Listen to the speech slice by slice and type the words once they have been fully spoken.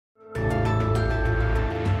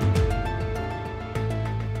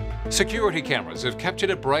Security cameras have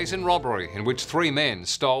captured a brazen robbery in which 3 men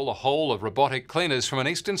stole a haul of robotic cleaners from an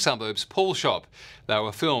eastern suburbs pool shop. They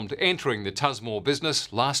were filmed entering the Tusmore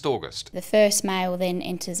business last August. The first male then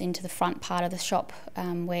enters into the front part of the shop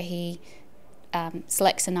where he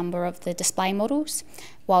selects a number of the display models.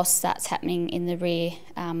 Whilst that's happening in the rear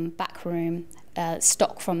back room,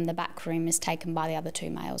 stock from the back room is taken by the other 2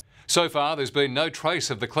 males. So far, there's been no trace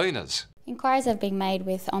of the cleaners. Inquiries have been made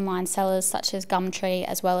with online sellers such as Gumtree,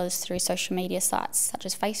 as well as through social media sites such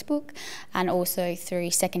as Facebook, and also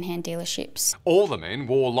through second-hand dealerships. All the men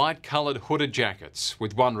wore light-coloured hooded jackets,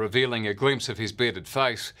 with one revealing a glimpse of his bearded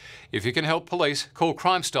face. If you can help police, call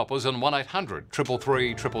Crime Stoppers on 1800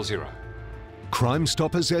 333 000. Crime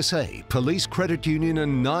Stoppers SA, Police Credit Union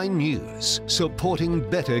and 9 News, supporting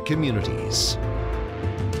better communities.